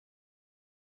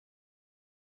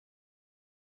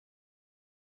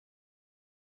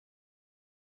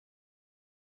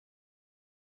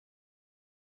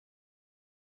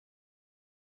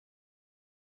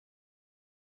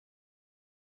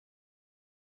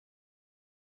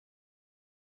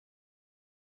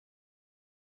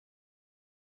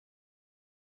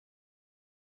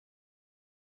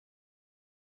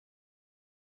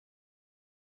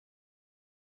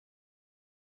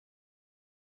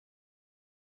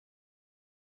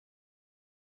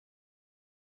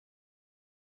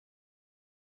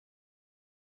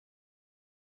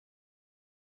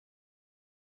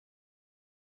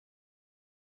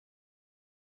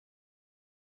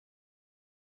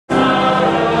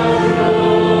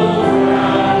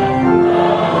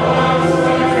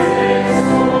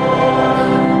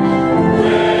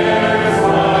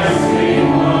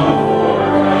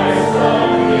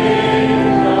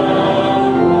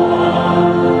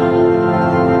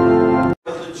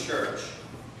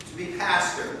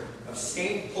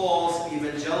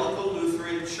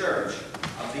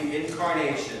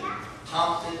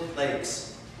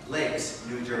Lakes,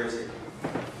 New Jersey.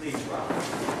 Please rise.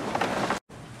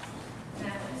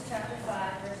 Matthew chapter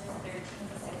 5, verses 13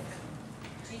 to 16.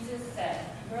 Jesus said,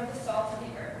 "You are the salt of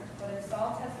the earth, but if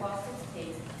salt has lost its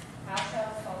taste, how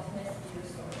shall its saltiness be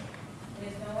restored?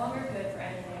 It is no longer good for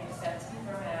anything except to be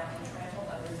thrown out and trampled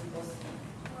under people's feet.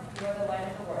 You are the light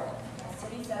of the world. A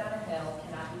city set on a hill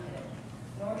cannot be hidden.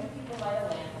 Nor do people light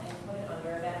a lamp and put it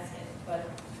under a basket, but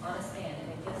on a stand,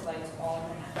 and it gives light to all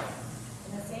in the house.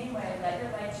 In the same way, let your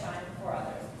light shine before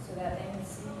others, so that they may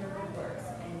see your good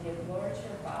works and give glory to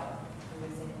your Father who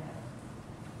is in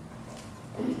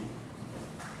heaven."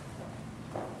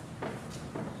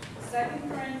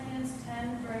 2 Corinthians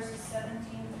 10, verses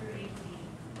 17 through 18.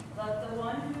 Let the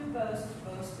one who boasts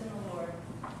boast in the Lord.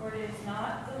 For it is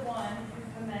not the one who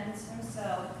commends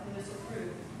himself who is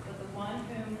approved, but the one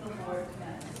whom the Lord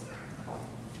commends.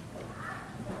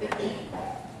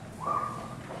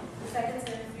 2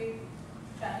 Timothy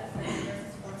chapter 3,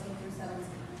 verses 14 through 17.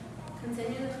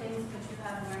 Continue the things which you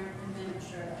have learned and been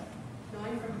assured of,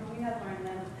 knowing from whom you have learned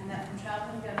them, and that from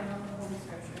childhood you have known the Holy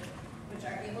Scriptures, which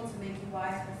are able to make you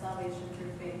wise for salvation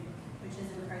through faith, which is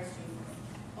in Christ Jesus.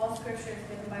 All Scripture is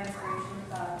given by inspiration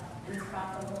of God, and is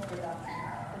profitable for doctrine,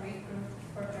 for reproof,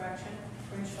 for correction,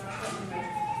 for instruction in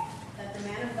righteousness, that the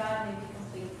man of God may be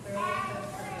complete, thoroughly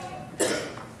equipped for every good.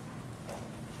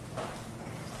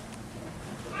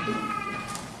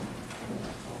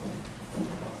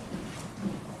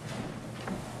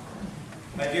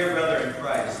 My dear brother in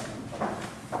Christ,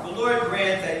 the Lord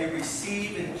grant that you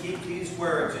receive and keep these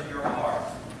words in your heart,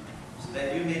 so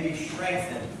that you may be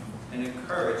strengthened and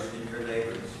encouraged in your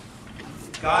labors.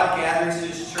 God gathers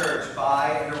his church by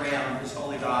and around his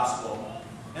holy gospel,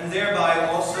 and thereby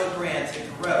also grants it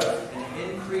growth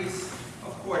and increase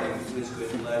according to his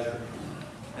good pleasure.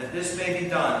 That this may be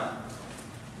done,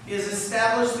 he has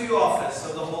established the office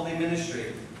of the holy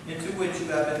ministry, into which you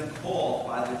have been called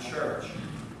by the church,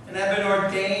 and have been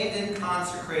ordained and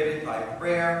consecrated by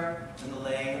prayer and the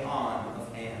laying on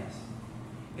of hands.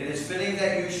 It is fitting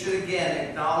that you should again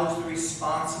acknowledge the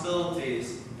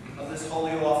responsibilities of this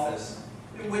holy office,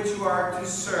 in which you are to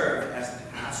serve as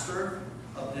pastor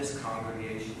of this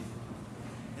congregation.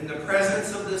 In the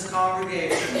presence of this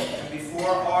congregation and before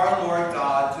our Lord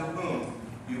God, to whom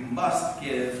you must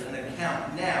give an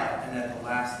account now and at the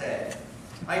last day,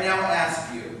 I now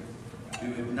ask you to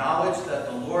acknowledge that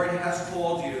the Lord has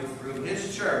called you through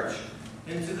his church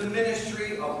into the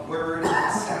ministry of word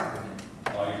and sacrament.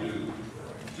 I do.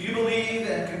 Do you believe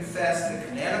and confess the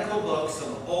canonical books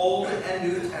of Old and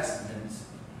New Testaments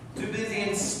to be the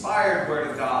inspired word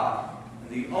of God and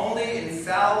the only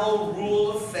infallible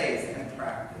rule of faith and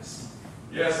practice?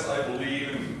 Yes, I believe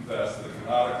and confess the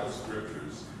canonical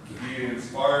scriptures to be the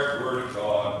inspired word of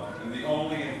God and the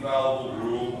only infallible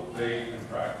rule of faith and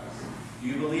practice. Do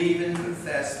you believe and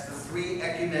confess the three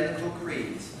ecumenical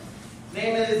creeds,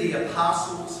 namely the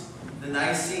Apostles', the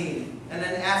Nicene, and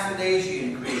an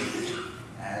Athanasian Creed,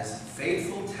 as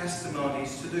faithful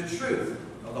testimonies to the truth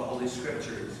of the Holy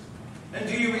Scriptures? And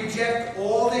do you reject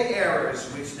all the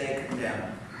errors which they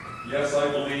condemn? Yes, I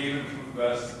believe and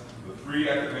confess the three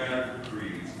ecumenical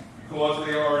creeds, because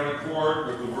they are in accord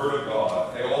with the word of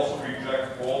God. I also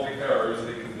reject all the errors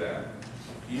they condemn.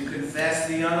 You confess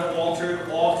the unaltered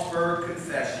Augsburg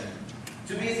Confession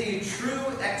to be the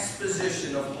true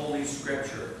exposition of Holy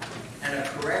Scripture and a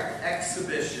correct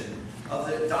exhibition of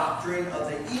the doctrine of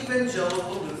the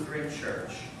Evangelical Lutheran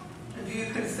Church. And do you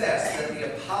confess that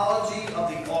the apology of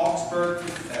the Augsburg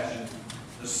Confession,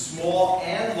 the small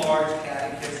and large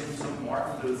catechisms of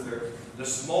Martin Luther, the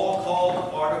small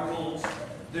called articles,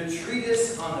 the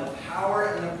treatise on the power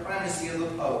and the primacy of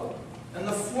the Pope, and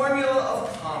the formula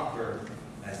of Concord,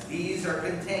 as these are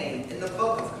contained in the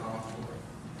Book of Concord,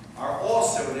 are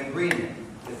also in agreement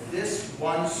with this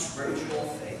one scriptural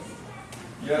faith?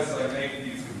 Yes, I make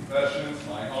these confessions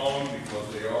my own because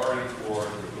they are in accord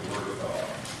with the word of God.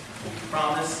 You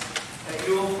promise that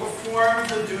you will perform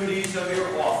the duties of your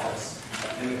office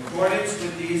in accordance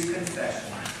with these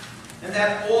confessions, and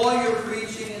that all your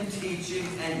preaching and teaching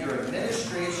and your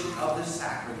administration of the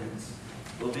sacraments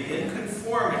will be in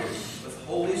conformity with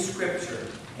Holy Scripture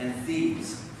and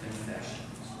these confessions.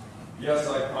 Yes,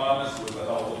 I promise with the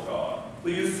help of God.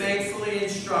 Will you faithfully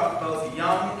instruct both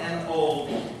young and old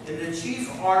in the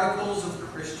chief articles of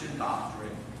Christian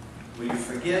doctrine? Will you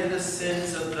forgive the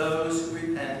sins of those who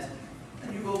repent?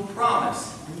 And you will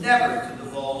promise never to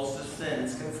divulge the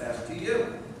sins confessed to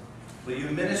you. Will you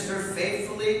minister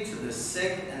faithfully to the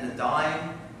sick and the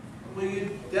dying? Will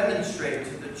you demonstrate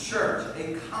to the church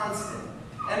a constant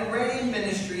and ready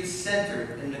ministry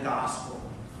centered in the gospel?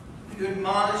 Will you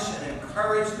admonish and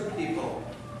encourage the people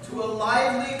to to a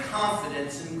lively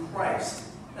confidence in Christ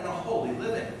and a holy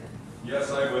living. Yes,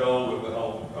 I will, with the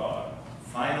help of God.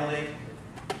 Finally,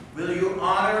 will you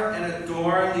honor and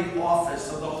adorn the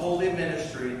office of the holy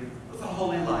ministry with a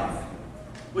holy life?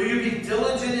 Will you be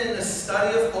diligent in the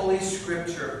study of Holy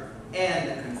Scripture and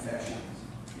the confessions?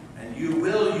 And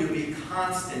will you be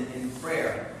constant in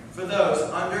prayer for those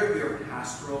under your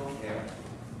pastoral care?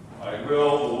 I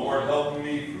will, the Lord helping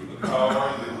me through the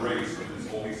power and the grace of His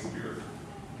Holy Spirit.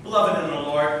 Beloved in the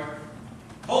Lord,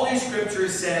 Holy Scripture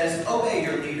says, obey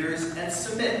your leaders and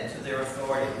submit to their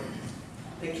authority.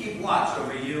 They keep watch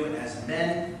over you as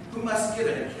men who must give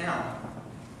an account.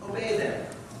 Obey them,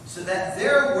 so that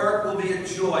their work will be a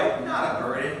joy, not a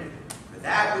burden, for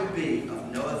that would be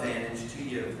of no advantage to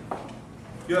you.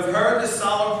 You have heard the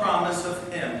solemn promise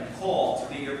of him called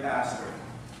to be your pastor.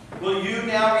 Will you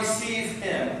now receive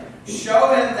him?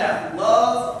 Show him that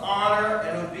love, honor,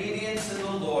 and obedience in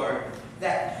the Lord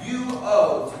that you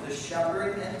owe to the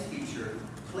shepherd and teacher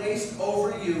placed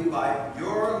over you by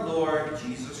your Lord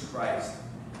Jesus Christ.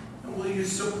 And will you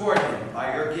support him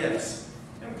by your gifts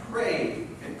and pray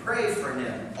for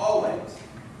him always,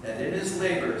 that in his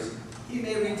labors he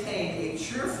may retain a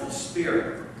cheerful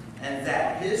spirit, and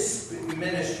that his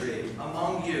ministry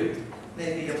among you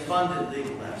may be abundantly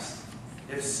blessed?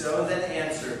 If so, then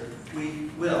answer,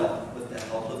 we will with the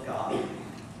help of God.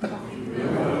 We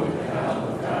will with the help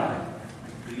of God.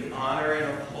 We honor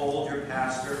and uphold your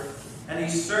pastor, and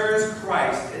he serves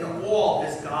Christ in all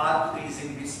his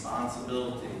God-pleasing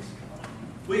responsibilities.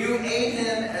 Will you aid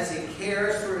him as he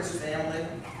cares for his family?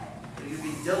 Will you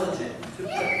be diligent to put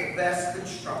the best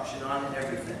construction on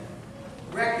everything,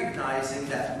 recognizing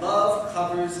that love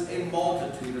covers a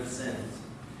multitude of sins?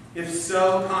 If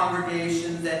so,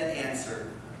 congregation, then answer,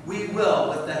 we will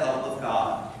with the help of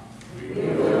God. We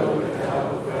will with the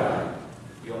help of God.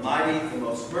 The Almighty, the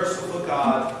most merciful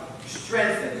God,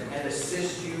 strengthen and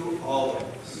assist you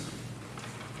always.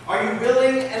 Are you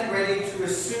willing and ready to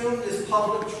assume this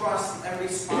public trust and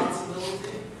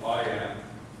responsibility? I am.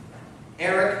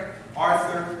 Eric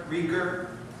Arthur Rieker,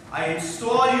 I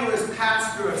install you as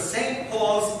pastor of St.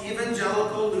 Paul's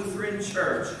Evangelical Lutheran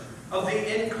Church of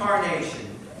the Incarnation,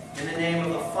 in the name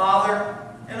of the Father,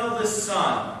 and of the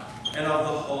Son, and of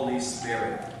the Holy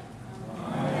Spirit.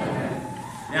 Amen.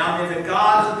 Now may the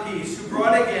God of peace, who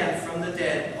brought again from the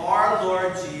dead our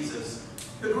Lord Jesus,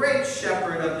 the great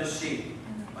shepherd of the sheep,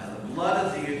 by the blood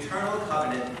of the eternal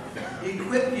covenant,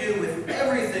 equip you with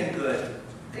everything good,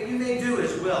 that you may do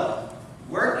his will,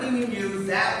 working in you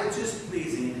that which is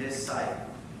pleasing in his sight.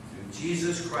 Through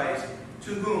Jesus Christ,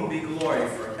 to whom be glory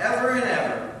forever and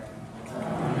ever.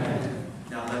 Amen.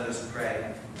 Now let us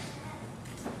pray.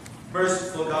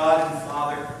 Merciful God and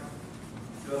Father,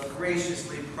 you have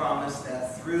graciously promised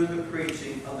that through the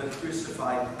preaching of the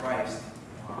crucified Christ,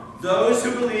 those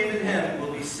who believe in him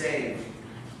will be saved.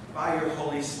 By your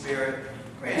Holy Spirit,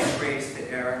 grant grace to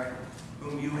Eric,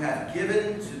 whom you have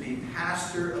given to be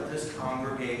pastor of this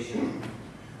congregation.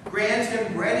 Grant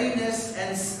him readiness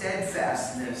and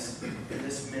steadfastness in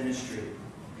this ministry,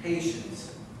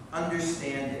 patience,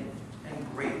 understanding,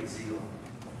 and great zeal.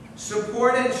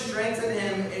 Support and strengthen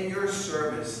him in your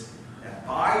service, that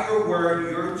by your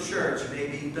word your church may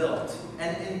be built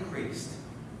and increased.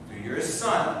 Through your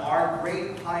Son, our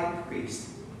great high priest,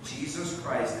 Jesus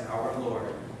Christ our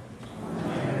Lord.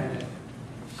 Amen.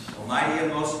 Almighty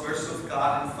and most merciful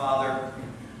God and Father,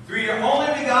 through your only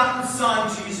begotten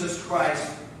Son, Jesus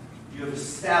Christ, you have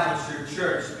established your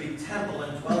church to be temple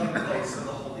and dwelling place of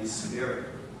the Holy Spirit.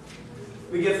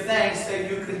 We give thanks that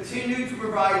you continue to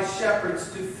provide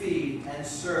shepherds to feed and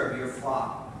serve your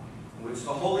flock, in which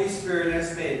the Holy Spirit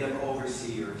has made them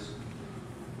overseers.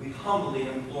 We humbly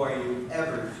implore you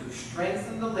ever to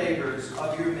strengthen the labors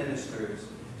of your ministers,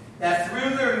 that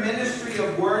through their ministry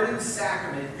of word and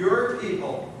sacrament, your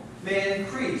people may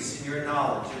increase in your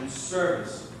knowledge and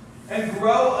service, and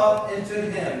grow up into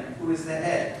him who is the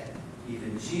head,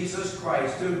 even Jesus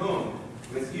Christ, to whom,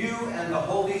 with you and the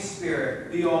Holy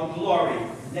Spirit, be all glory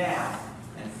now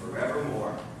and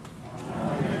forevermore.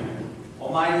 Amen.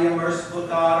 Almighty and merciful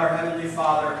God, our Heavenly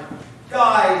Father,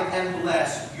 guide and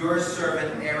bless your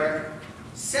servant Eric.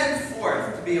 Send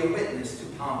forth to be a witness to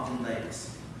Pompton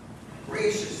Lakes.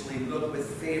 Graciously look with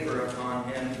favor upon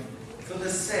him for the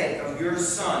sake of your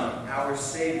Son, our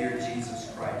Savior, Jesus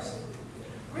Christ.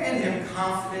 Grant him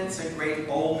confidence and great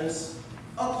boldness.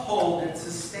 Uphold and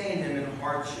sustain him in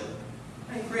hardship,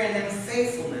 and grant him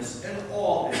faithfulness in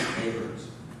all his labors,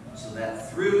 so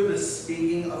that through the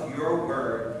speaking of your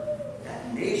word,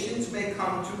 that nations may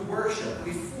come to worship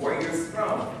before your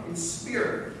throne in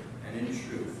spirit and in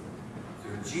truth.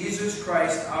 Through Jesus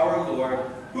Christ our Lord,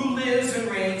 who lives and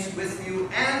reigns with you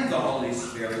and the Holy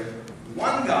Spirit,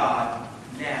 one God,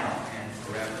 now and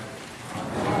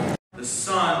forever. The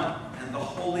Son and the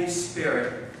Holy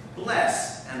Spirit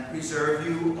bless and preserve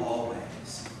you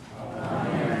always.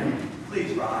 Amen.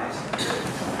 Please rise.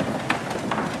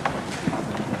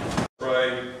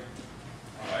 Pray.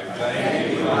 I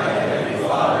Thank you, my Heavenly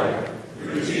Father,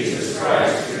 through Jesus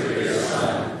Christ, your dear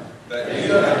Son, that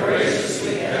you have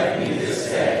graciously kept me this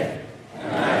day,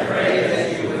 and I pray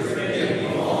that you would forgive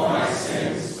me all my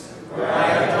sins, where I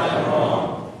have done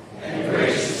wrong, and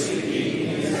graciously keep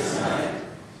me this night.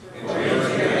 For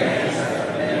into your hands I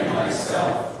commend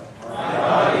myself, my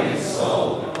body and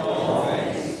soul, and all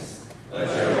things. Let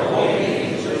your holy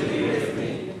angels be with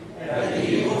me, that the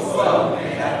evil foe may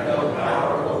have no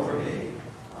power over me.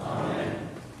 Amen.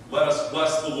 Let us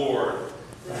bless the Lord.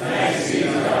 Thanks be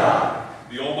to God.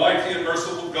 The Almighty and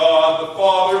merciful God, the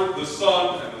Father, the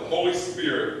Son, and the Holy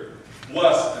Spirit,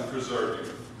 bless and preserve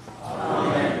you.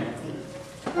 Amen.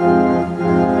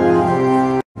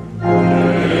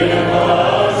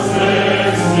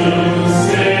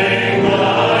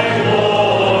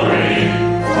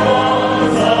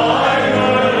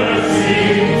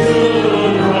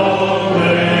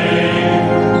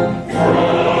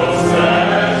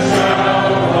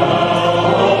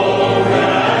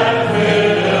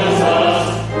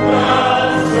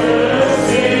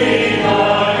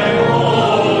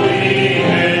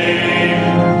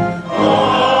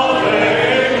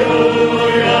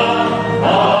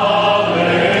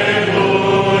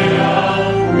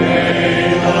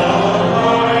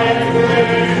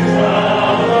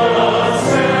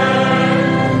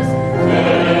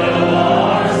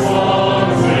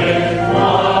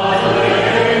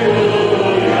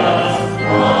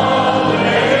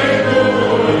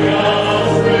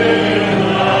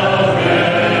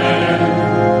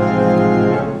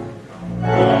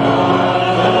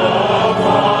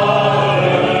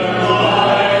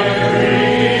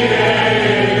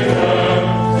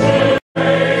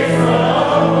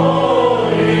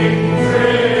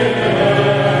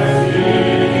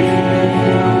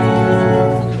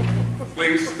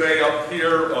 Please stay up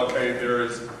here. Okay,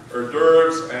 there's hors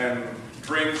d'oeuvres and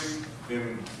drinks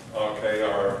in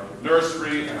our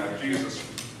nursery and our Jesus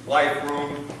Life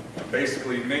room.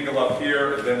 Basically mingle up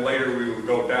here, and then later we will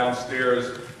go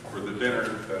downstairs for the dinner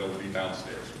that'll be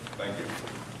downstairs. Thank you.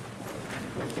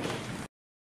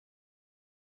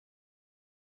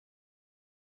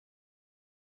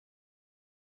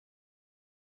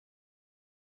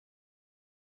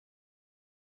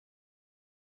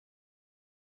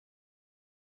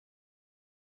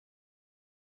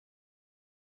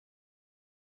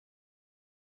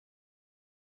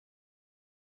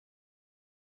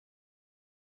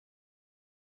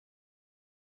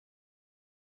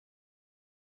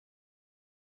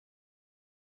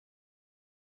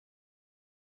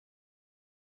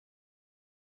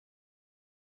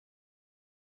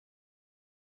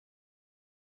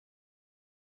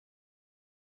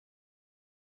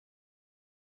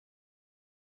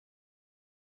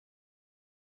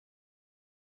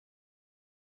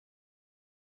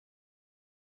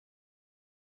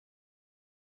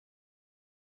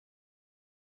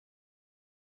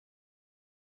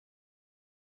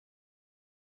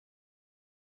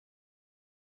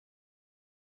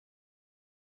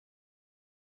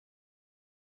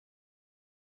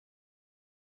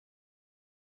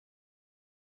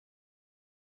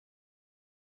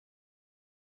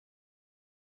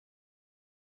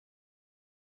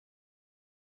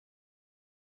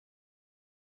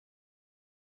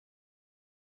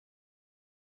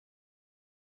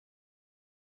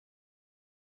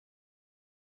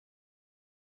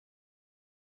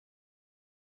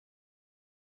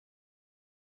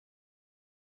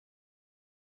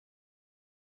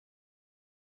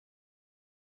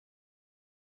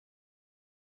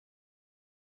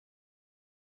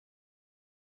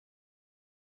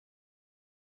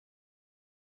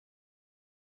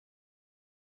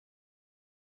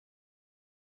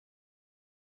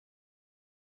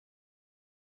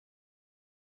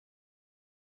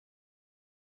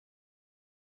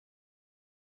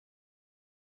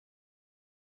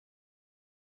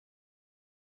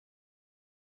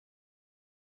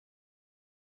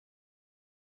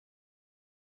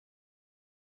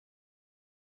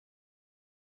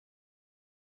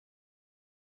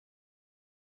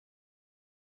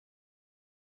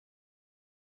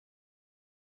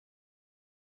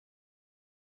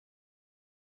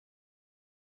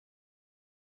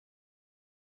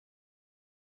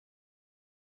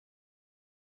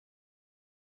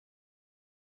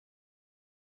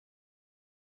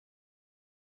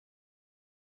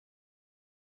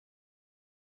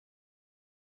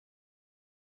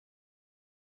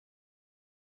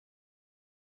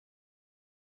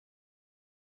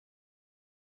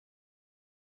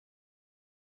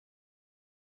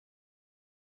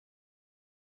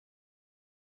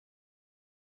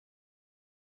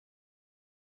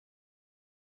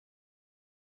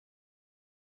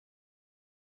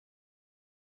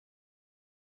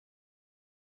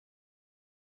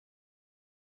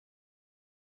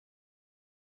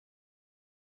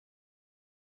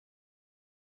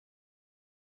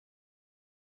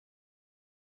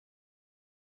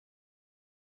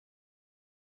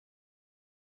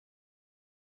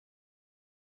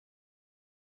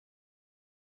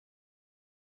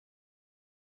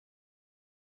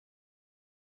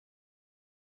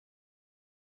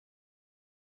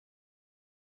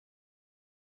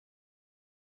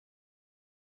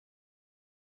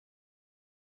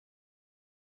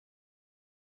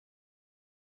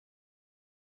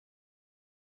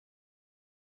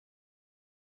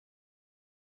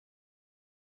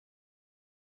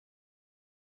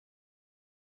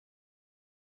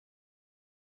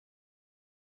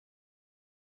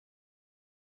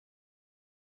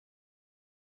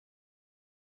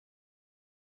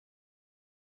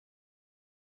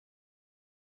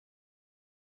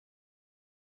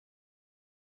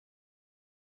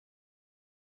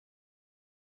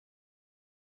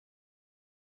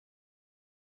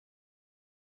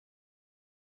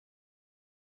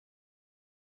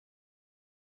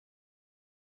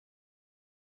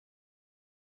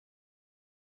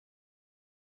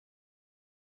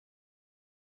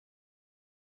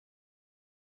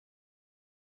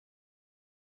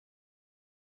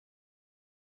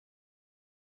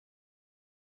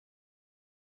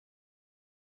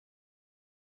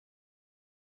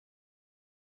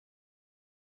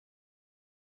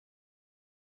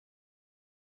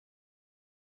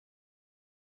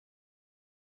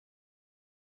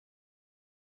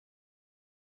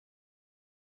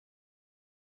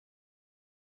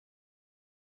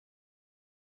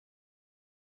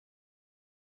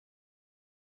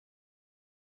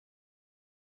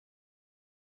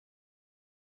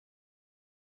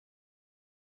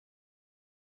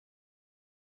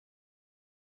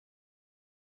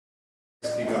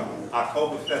 the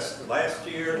Oktoberfest last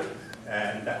year,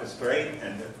 and that was great,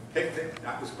 and the picnic,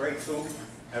 that was great too.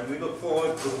 And we look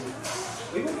forward to,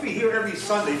 we won't be here every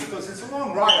Sunday because it's a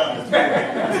long ride on the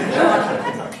freeway.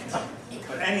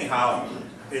 But anyhow,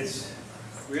 it's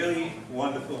really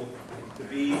wonderful to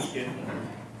be in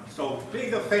so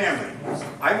big a family.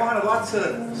 I wanted lots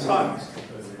of sons.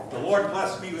 The Lord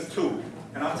blessed me with 2.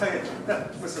 And I'll tell you,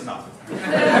 that was enough.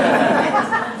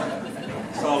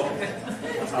 So,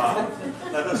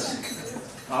 let us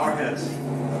bow our heads.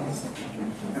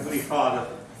 Heavenly Father,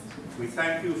 we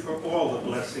thank you for all the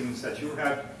blessings that you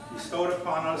have bestowed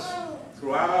upon us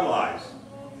throughout our lives.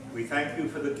 We thank you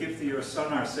for the gift of your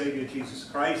Son, our Savior, Jesus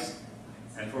Christ,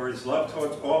 and for his love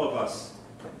towards all of us.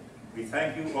 We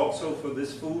thank you also for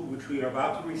this food which we are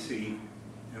about to receive,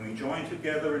 and we join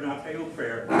together in our table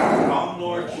prayer. Come,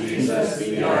 Lord Jesus,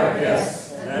 be our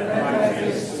guest, and let thy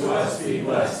gifts to us be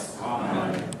blessed.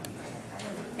 Amen.